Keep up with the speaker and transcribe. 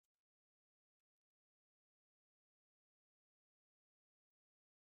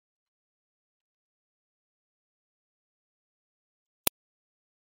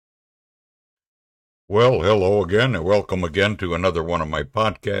Well, hello again, and welcome again to another one of my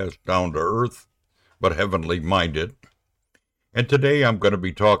podcasts, Down to Earth, but Heavenly Minded. And today I'm going to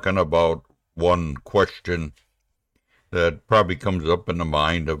be talking about one question that probably comes up in the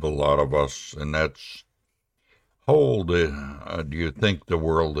mind of a lot of us, and that's how old do you think the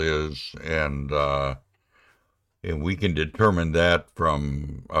world is? And we can determine that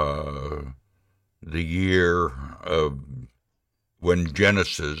from the year of when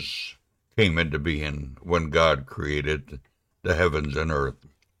Genesis came into being, when God created the heavens and earth.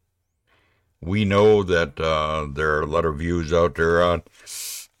 We know that there are a lot of views out there on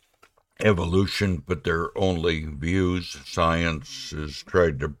evolution, but they're only views. Science has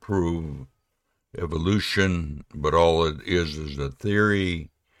tried to prove evolution, but all it is a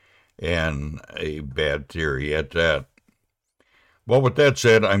theory, and a bad theory at that. Well, with that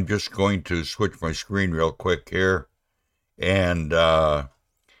said, I'm just going to switch my screen real quick here, and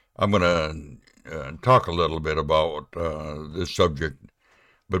I'm going to talk a little bit about this subject.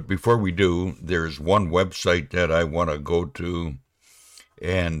 But before we do, there's one website that I want to go to,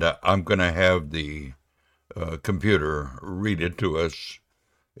 and I'm going to have the computer read it to us.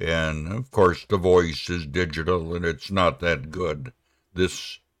 And, of course, the voice is digital, and it's not that good,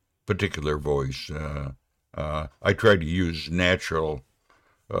 this particular voice. I tried to use natural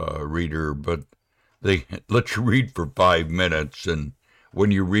reader, but they let you read for 5 minutes, and when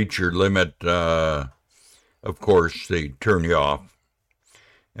you reach your limit, of course, they turn you off,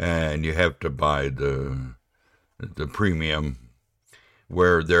 and you have to buy the premium,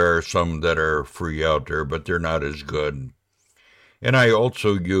 where there are some that are free out there, but they're not as good. And I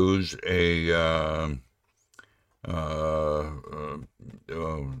also use a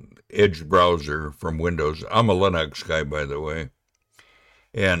Edge browser from Windows. I'm a Linux guy, by the way,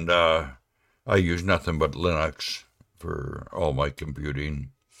 and I use nothing but Linux for all my computing.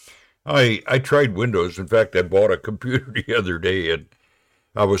 I tried Windows. In fact, I bought a computer the other day, and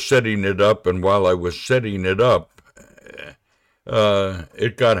I was setting it up, and while I was setting it up,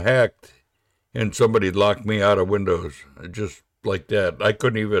 it got hacked, and somebody locked me out of Windows, just like that. I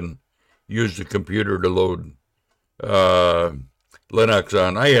couldn't even use the computer to load Linux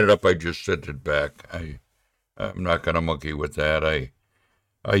on. I just sent it back. I'm not going to monkey with that.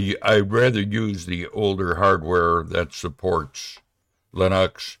 I'd rather use the older hardware that supports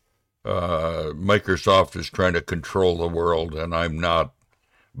Linux. Microsoft is trying to control the world, and I'm not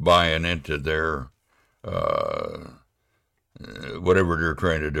buying into their whatever they're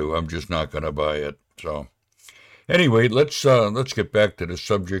trying to do. I'm just not going to buy it. So, anyway, let's get back to the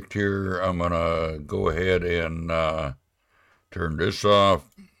subject here. I'm gonna go ahead and turn this off.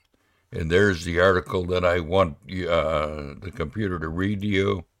 And there's the article that I want the computer to read to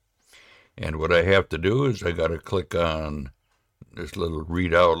you. And what I have to do is I got to click on this little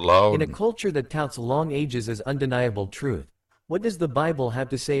read out loud. In a culture that touts long ages as undeniable truth, what does the Bible have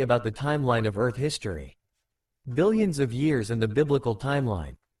to say about the timeline of Earth history? Billions of years and the biblical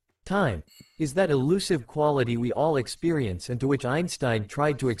timeline. Time is that elusive quality we all experience and to which Einstein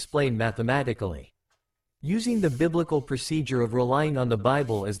tried to explain mathematically. Using the biblical procedure of relying on the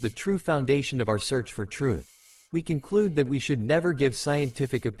Bible as the true foundation of our search for truth, we conclude that we should never give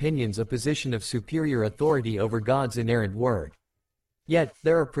scientific opinions a position of superior authority over God's inerrant word. Yet,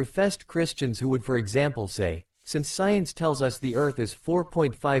 there are professed Christians who would, for example, say, since science tells us the Earth is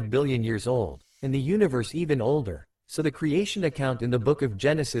 4.5 billion years old, and the universe even older, so the creation account in the book of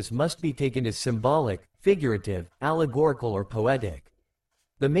Genesis must be taken as symbolic, figurative, allegorical, or poetic.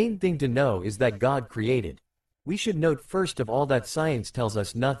 The main thing to know is that God created. We should note first of all that science tells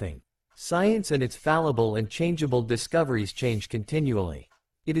us nothing. Science and its fallible and changeable discoveries change continually.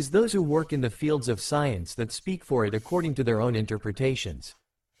 It is those who work in the fields of science that speak for it according to their own interpretations.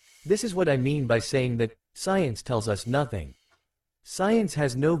 This is what I mean by saying that science tells us nothing. Science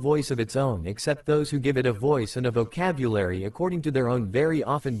has no voice of its own except those who give it a voice and a vocabulary according to their own very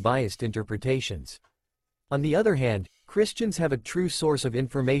often biased interpretations. On the other hand, Christians have a true source of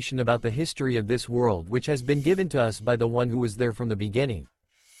information about the history of this world which has been given to us by the one who was there from the beginning.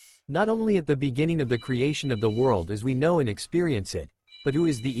 Not only at the beginning of the creation of the world as we know and experience it, but who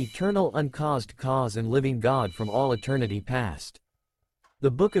is the eternal uncaused cause and living God from all eternity past.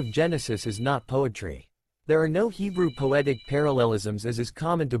 The book of Genesis is not poetry. There are no Hebrew poetic parallelisms as is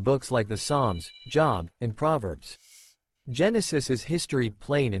common to books like the Psalms, Job, and Proverbs. Genesis is history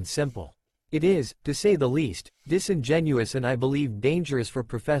plain and simple. It is, to say the least, disingenuous and I believe dangerous for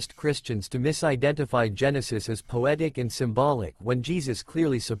professed Christians to misidentify Genesis as poetic and symbolic when Jesus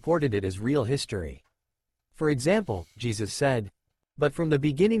clearly supported it as real history. For example, Jesus said, "But from the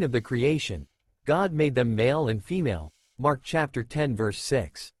beginning of the creation, God made them male and female." Mark chapter 10 verse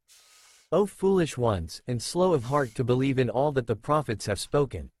 6. O foolish ones, and slow of heart to believe in all that the prophets have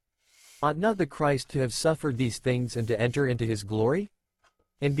spoken. Ought not the Christ to have suffered these things and to enter into his glory?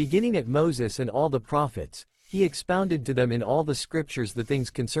 And beginning at Moses and all the prophets, he expounded to them in all the scriptures the things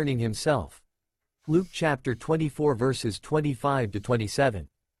concerning himself. Luke chapter 24 verses 25 to 27.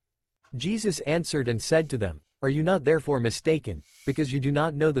 Jesus answered and said to them, Are you not therefore mistaken, because you do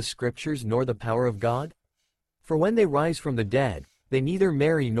not know the scriptures nor the power of God? For when they rise from the dead, they neither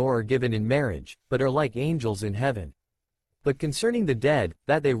marry nor are given in marriage, but are like angels in heaven. But concerning the dead,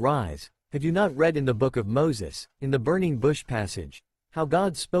 that they rise, have you not read in the book of Moses, in the burning bush passage, how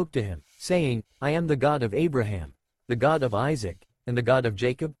God spoke to him, saying, I am the God of Abraham, the God of Isaac, and the God of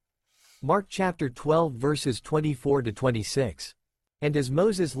Jacob? Mark chapter 12 verses 24 to 26. And as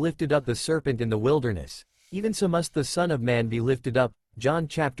Moses lifted up the serpent in the wilderness, even so must the Son of Man be lifted up. John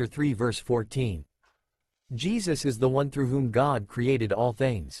chapter 3 verse 14. Jesus is the one through whom God created all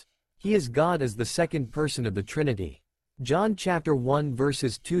things. He is God as the second person of the Trinity. John chapter 1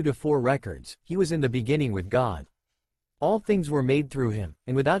 verses 2 to 4 records, He was in the beginning with God. All things were made through him,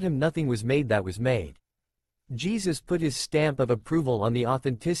 and without him nothing was made that was made. Jesus put his stamp of approval on the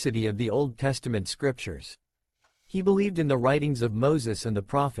authenticity of the Old Testament scriptures. He believed in the writings of Moses and the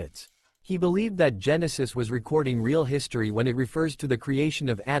prophets. He believed that Genesis was recording real history when it refers to the creation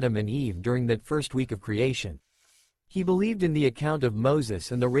of Adam and Eve during that first week of creation. He believed in the account of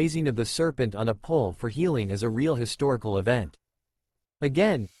Moses and the raising of the serpent on a pole for healing as a real historical event.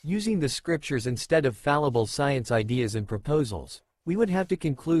 Again, using the scriptures instead of fallible science ideas and proposals, we would have to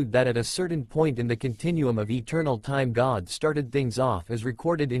conclude that at a certain point in the continuum of eternal time God started things off as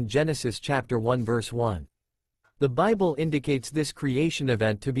recorded in Genesis chapter 1 verse 1. The Bible indicates this creation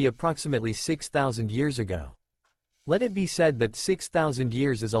event to be approximately 6,000 years ago. Let it be said that 6,000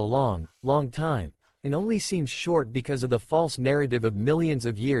 years is a long, long time, and only seems short because of the false narrative of millions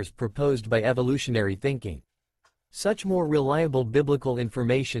of years proposed by evolutionary thinking. Such more reliable biblical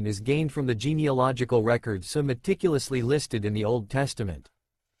information is gained from the genealogical records so meticulously listed in the Old Testament.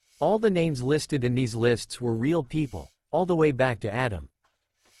 All the names listed in these lists were real people, all the way back to Adam.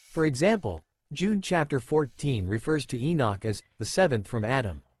 For example, Jude chapter 14 refers to Enoch as the seventh from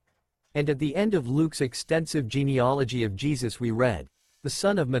Adam. And at the end of Luke's extensive genealogy of Jesus we read, the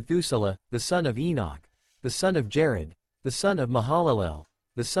son of Methuselah, the son of Enoch, the son of Jared, the son of Mahalalel,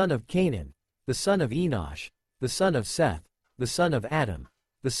 the son of Canaan, the son of Enosh, the son of Seth, the son of Adam,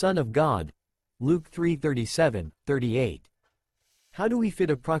 the son of God. Luke 3:37, 38. How do we fit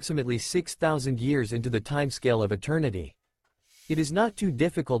approximately 6,000 years into the timescale of eternity? It is not too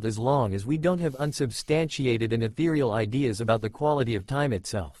difficult as long as we don't have unsubstantiated and ethereal ideas about the quality of time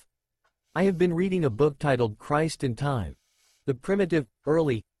itself. I have been reading a book titled Christ and Time: The Primitive,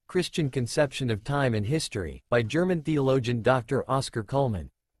 Early, Christian Conception of Time and History, by German theologian Dr. Oscar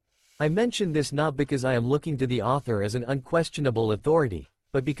Cullmann. I mention this not because I am looking to the author as an unquestionable authority,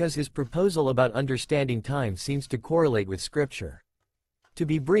 but because his proposal about understanding time seems to correlate with Scripture. To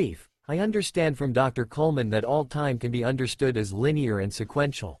be brief, I understand from Dr. Cullmann that all time can be understood as linear and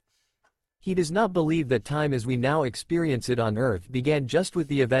sequential. He does not believe that time as we now experience it on earth began just with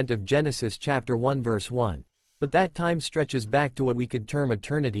the event of Genesis chapter 1 verse 1, but that time stretches back to what we could term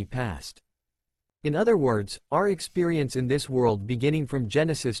eternity past. In other words, our experience in this world beginning from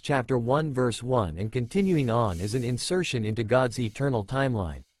Genesis chapter 1 verse 1 and continuing on is an insertion into God's eternal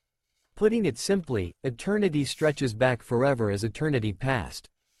timeline. Putting it simply, eternity stretches back forever as eternity past.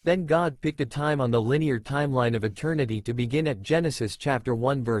 Then God picked a time on the linear timeline of eternity to begin at Genesis chapter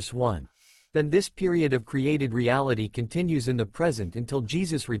 1 verse 1. Then this period of created reality continues in the present until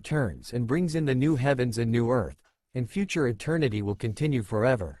Jesus returns and brings in the new heavens and new earth, and future eternity will continue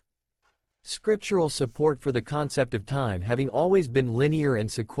forever. Scriptural support for the concept of time having always been linear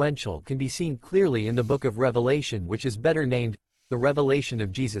and sequential can be seen clearly in the book of Revelation, which is better named, the Revelation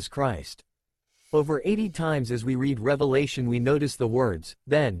of Jesus Christ. Over 80 times as we read Revelation we notice the words,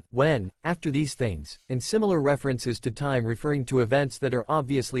 then, when, after these things, and similar references to time referring to events that are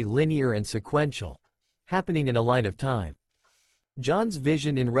obviously linear and sequential, happening in a line of time. John's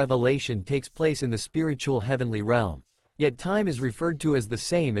vision in Revelation takes place in the spiritual heavenly realm, yet time is referred to as the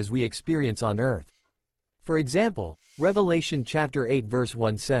same as we experience on earth. For example, Revelation chapter 8 verse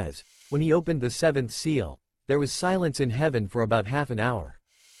 1 says, when he opened the seventh seal, there was silence in heaven for about half an hour.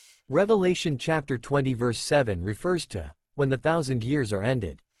 Revelation chapter 20 verse 7 refers to, when the 1,000 years are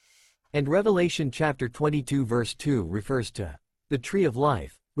ended. And Revelation chapter 22 verse 2 refers to, the tree of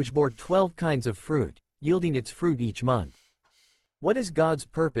life, which bore 12 kinds of fruit, yielding its fruit each month. What is God's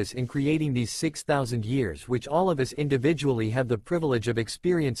purpose in creating these 6,000 years which all of us individually have the privilege of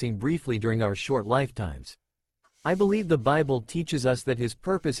experiencing briefly during our short lifetimes? I believe the Bible teaches us that his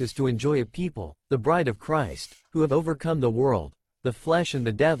purpose is to enjoy a people, the bride of Christ, who have overcome the world, the flesh and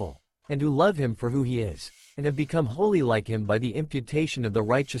the devil, and who love him for who he is, and have become holy like him by the imputation of the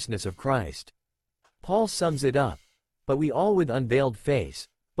righteousness of Christ. Paul sums it up. But we all with unveiled face,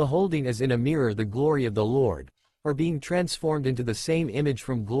 beholding as in a mirror the glory of the Lord, are being transformed into the same image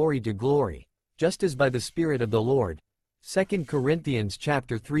from glory to glory, just as by the Spirit of the Lord. 2 Corinthians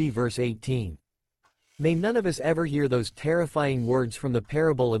chapter 3 verse 18. May none of us ever hear those terrifying words from the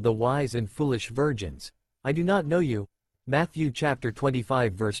parable of the wise and foolish virgins. I do not know you. Matthew chapter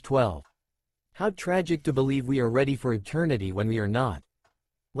 25 verse 12. How tragic to believe we are ready for eternity when we are not.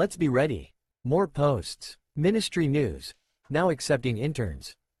 Let's be ready. More posts. Ministry news. Now accepting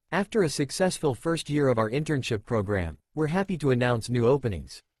interns. After a successful first year of our internship program, we're happy to announce new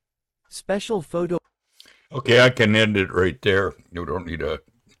openings. Special photo. Okay, I can end it right there. You don't need to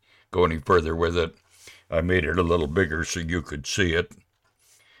go any further with it. I made it a little bigger so you could see it.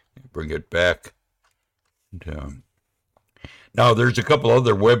 Bring it back. Now, there's a couple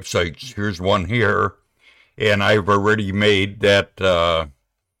other websites. Here's one here, and I've already made that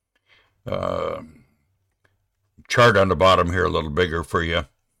chart on the bottom here a little bigger for you.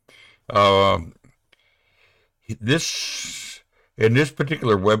 In this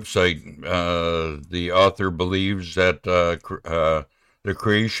particular website, the author believes that the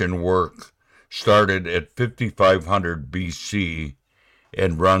creation work started at 5500 BC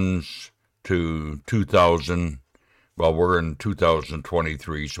and runs to 2000. Well, we're in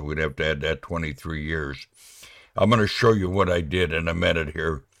 2023, so we'd have to add that 23 years. I'm going to show you what I did in a minute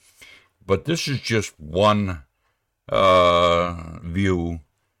here. But this is just one view.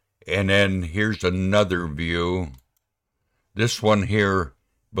 And then here's another view. This one here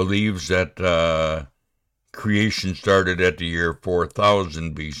believes that creation started at the year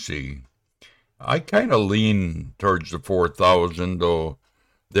 4000 BC. I kind of lean towards the 4000, though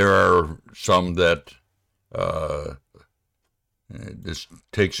there are some that this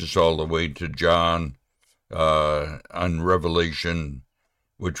takes us all the way to John on Revelation,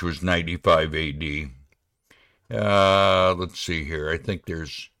 which was 95 AD. Let's see here. I think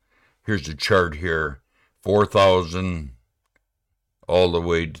here's a chart here. 4000 all the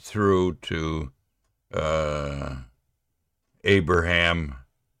way through to Abraham.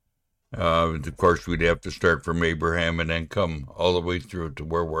 Of course, we'd have to start from Abraham and then come all the way through to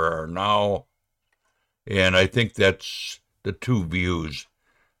where we are now. And I think that's the two views,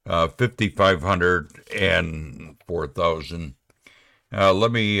 5,500 and 4,000.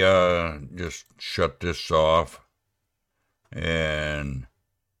 Let me just shut this off and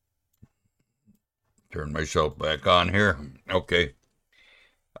turn myself back on here. Okay.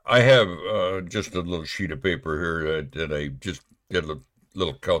 I have just a little sheet of paper here that I just did a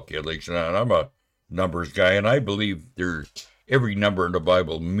little calculation on. I'm a numbers guy, and I believe every number in the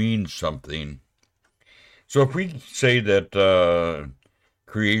Bible means something. So if we say that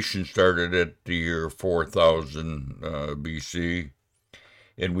creation started at the year 4000 BC,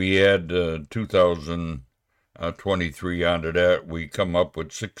 and we add 2023 onto that, we come up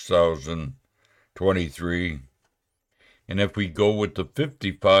with 6023. And if we go with the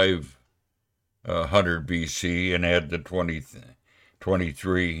 5500 BC and add the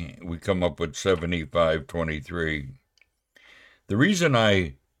 23, we come up with 7523. The reason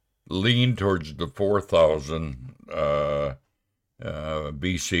I lean towards the 4000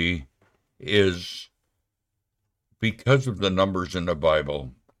 BC is because of the numbers in the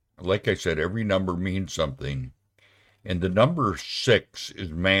Bible. Like I said, every number means something. And the number 6 is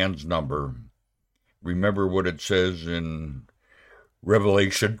man's number. Remember what it says in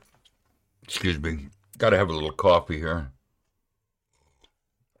Revelation. Excuse me. Got to have a little coffee here.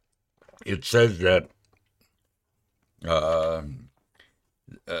 It says that the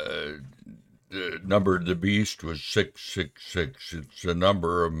number of the beast was 666. It's the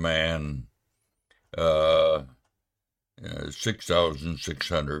number of man,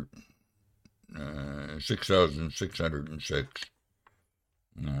 6,600. 6,606.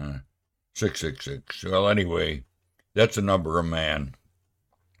 666. Well, anyway, that's a number of man.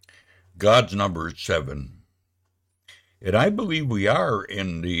 God's number is 7. And I believe we are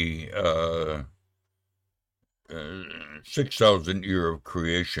in the 6,000 year of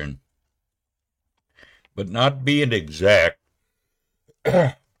creation. But not being exact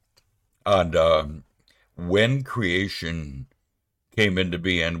on when creation came into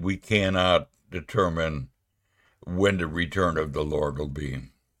being, we cannot determine when the return of the Lord will be.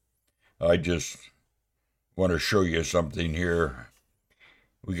 I just want to show you something here.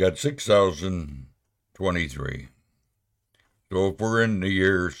 We got 6,023. So if we're in the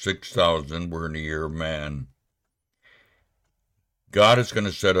year 6,000, we're in the year of man. God is going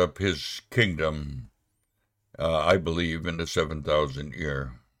to set up his kingdom, I believe, in the 7,000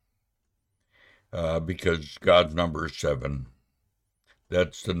 year, because God's number is 7.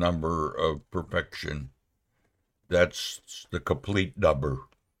 That's the number of perfection. That's the complete number.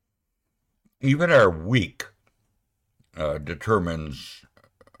 Even our week determines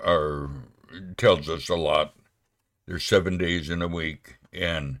tells us a lot. There's 7 days in a week,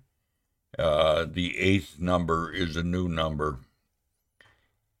 and the 8th number is a new number.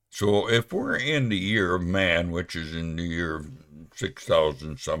 So if we're in the year of man, which is in the year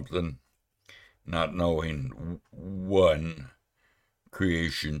 6,000 something, not knowing when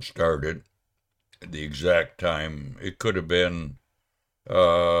creation started, the exact time, it could have been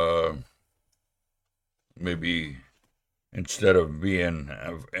maybe instead of being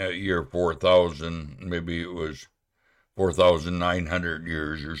at year 4,000, maybe it was 4,900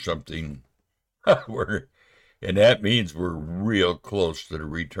 years or something. And that means we're real close to the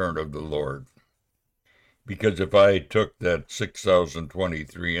return of the Lord. Because if I took that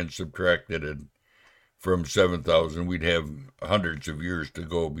 6,023 and subtracted it from 7,000, we'd have hundreds of years to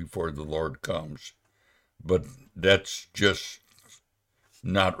go before the Lord comes. But that's just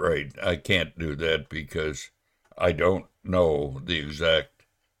not right. I can't do that because I don't know the exact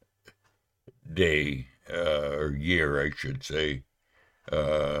day or year, I should say.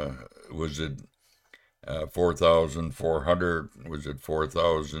 Was it 4,400? Was it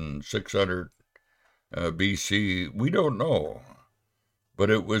 4,600 BC? We don't know.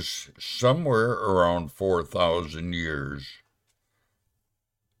 But it was somewhere around 4,000 years.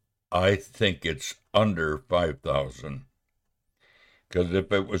 I think it's under 5,000. Because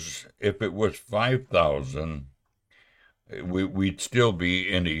if it was 5,000, we'd still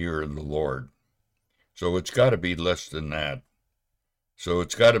be in a year of the Lord. So it's got to be less than that. So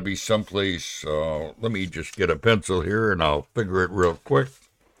it's got to be someplace. Let me just get a pencil here and I'll figure it real quick.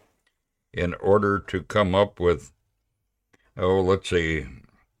 In order to come up with, let's say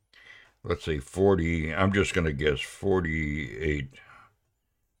 40. I'm just going to guess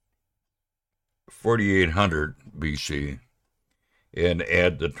 4,800 BC, and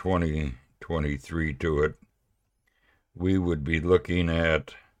add the 2023 to it. We would be looking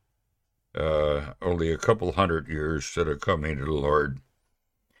at only a couple hundred years to the coming of the Lord.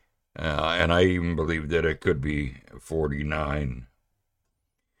 And I even believe that it could be 49,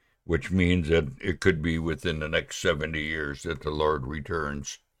 which means that it could be within the next 70 years that the Lord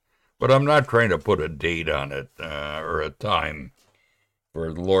returns. But I'm not trying to put a date on it or a time.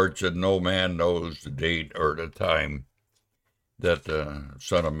 For the Lord said, no man knows the date or the time that the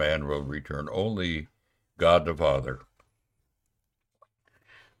Son of Man will return. Only God the Father.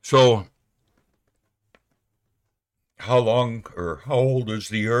 So, how long or how old is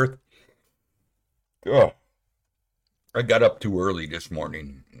the earth? Oh, I got up too early this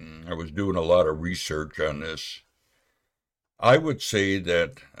morning. I was doing a lot of research on this. I would say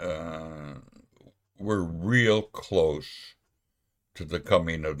that we're real close to the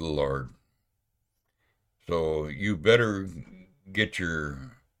coming of the Lord. So you better get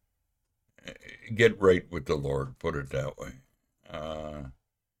right with the Lord, put it that way.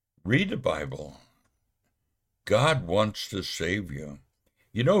 Read the Bible. God wants to save you.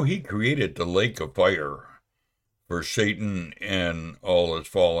 You know, he created the lake of fire for Satan and all his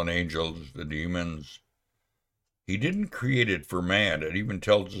fallen angels, the demons. He didn't create it for man. It even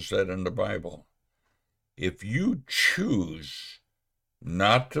tells us that in the Bible. If you choose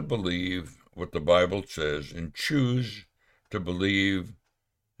not to believe what the Bible says and choose to believe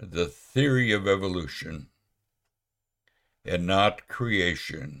the theory of evolution and not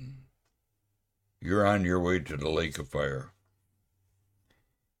creation, you're on your way to the lake of fire.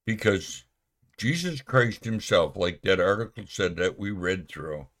 Because Jesus Christ himself, like that article said that we read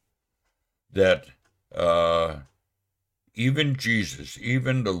through, that even Jesus,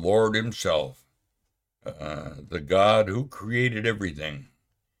 even the Lord himself, the God who created everything,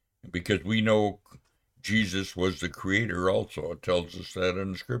 because we know Jesus was the creator also. It tells us that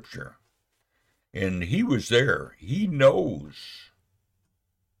in the scripture. And he was there. He knows.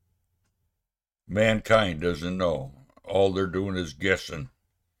 Mankind doesn't know. All they're doing is guessing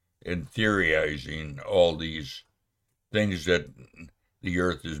and theorizing all these things that the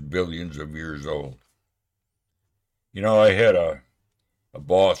earth is billions of years old. You know, I had a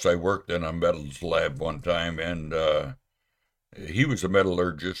boss. I worked in a metals lab one time, and he was a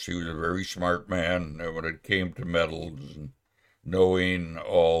metallurgist. He was a very smart man when it came to metals and knowing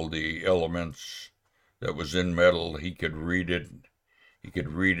all the elements that was in metal. He could read it. He could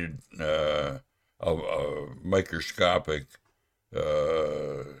read it a microscopic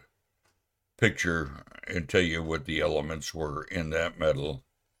picture and tell you what the elements were in that metal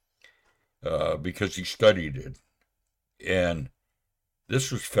because he studied it. And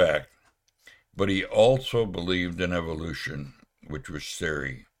this was fact. But he also believed in evolution, which was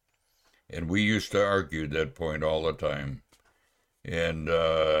theory. And we used to argue that point all the time. And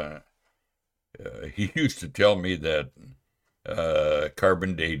he used to tell me that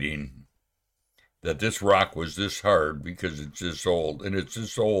carbon dating, that this rock was this hard because it's this old, and it's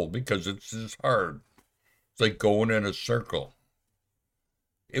this old because it's this hard. It's like going in a circle.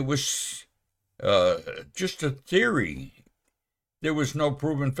 It was just a theory. There was no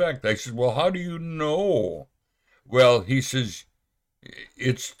proven fact. I said, well, how do you know? Well, he says,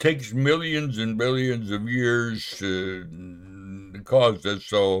 it takes millions and billions of years to cause this,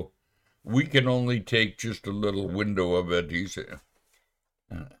 so we can only take just a little window of it. He said,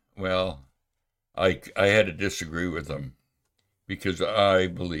 well, I had to disagree with him because I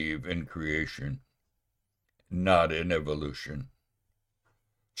believe in creation, not in evolution.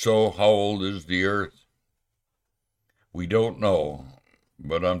 So how old is the earth? We don't know,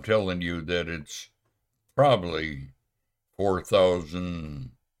 but I'm telling you that it's probably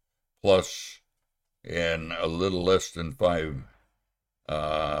 4,000 plus and a little less than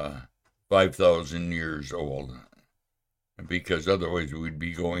 5,000 years old, because otherwise we'd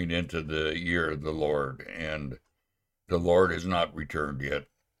be going into the year of the Lord, and the Lord has not returned yet,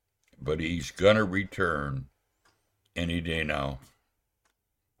 but he's going to return any day now.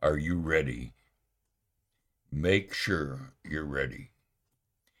 Are you ready? Make sure you're ready.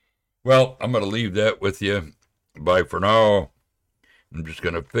 Well, I'm going to leave that with you. Bye for now. I'm just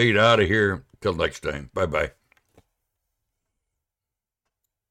going to fade out of here. Till next time. Bye-bye.